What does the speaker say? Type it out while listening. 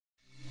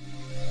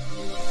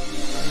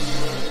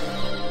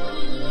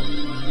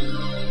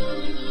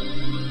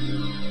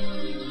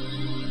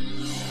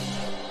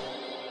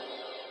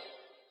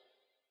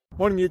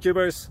Morning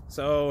YouTubers.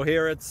 So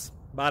here it's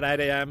about 8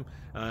 a.m.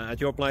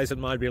 At your place it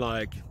might be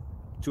like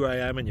 2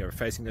 a.m. and you're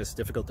facing this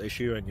difficult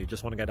issue and you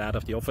just want to get out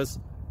of the office.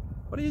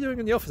 What are you doing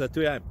in the office at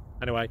 2 a.m.?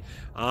 Anyway,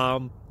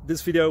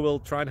 this video will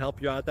try and help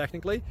you out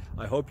technically.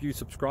 I hope you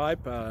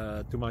subscribe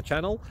to my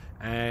channel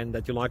and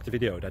that you like the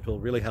video. That will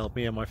really help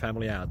me and my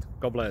family out.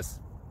 God bless.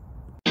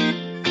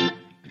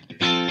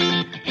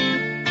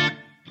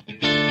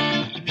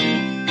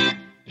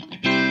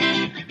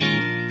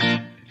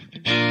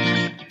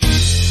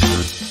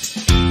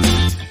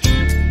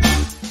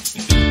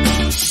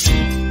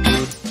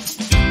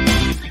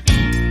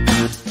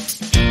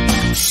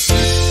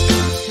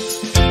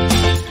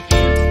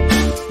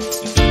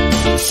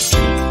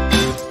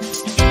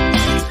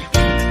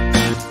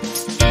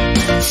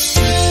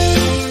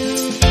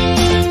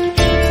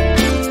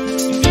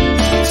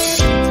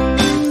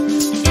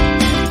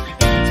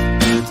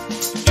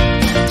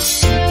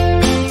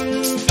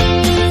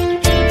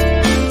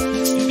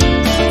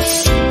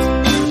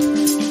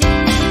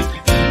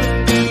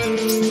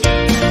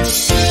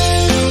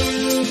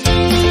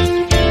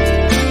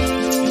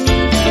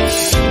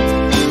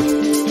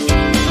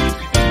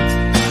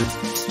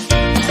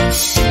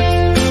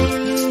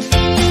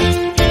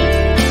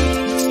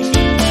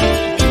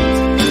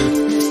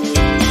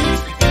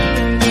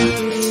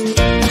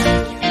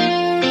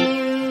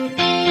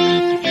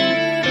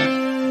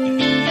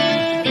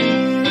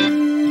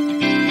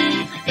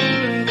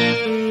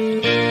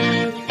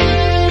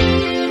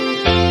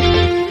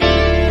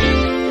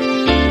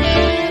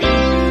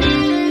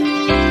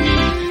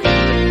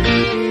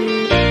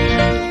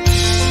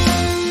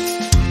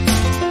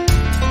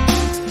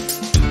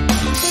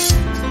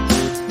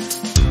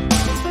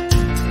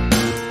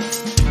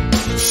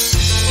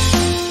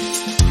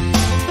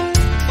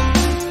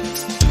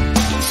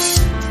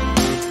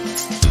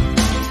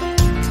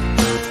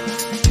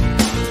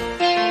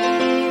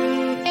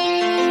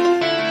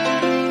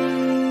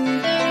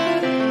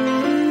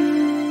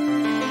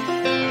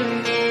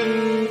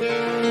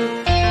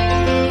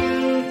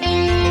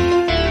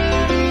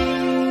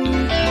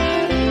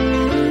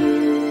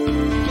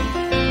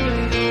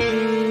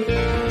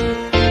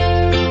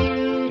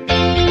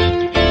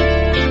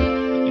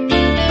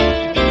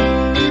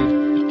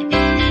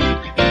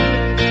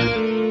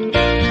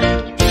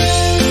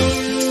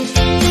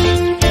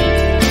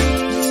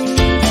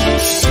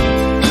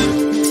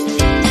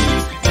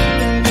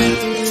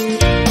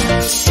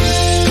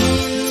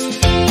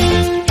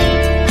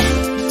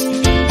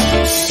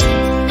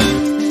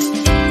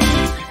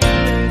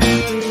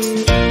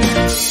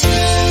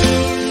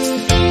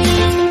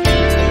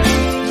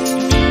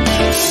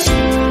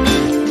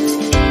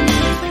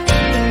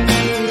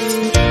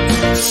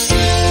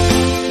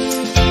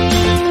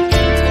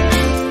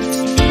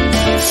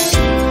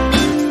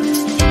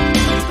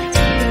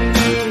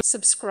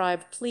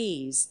 Subscribe,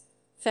 please.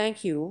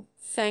 Thank you.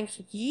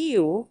 Thank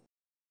you.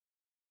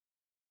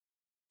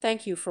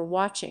 Thank you for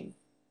watching.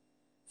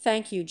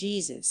 Thank you,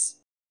 Jesus.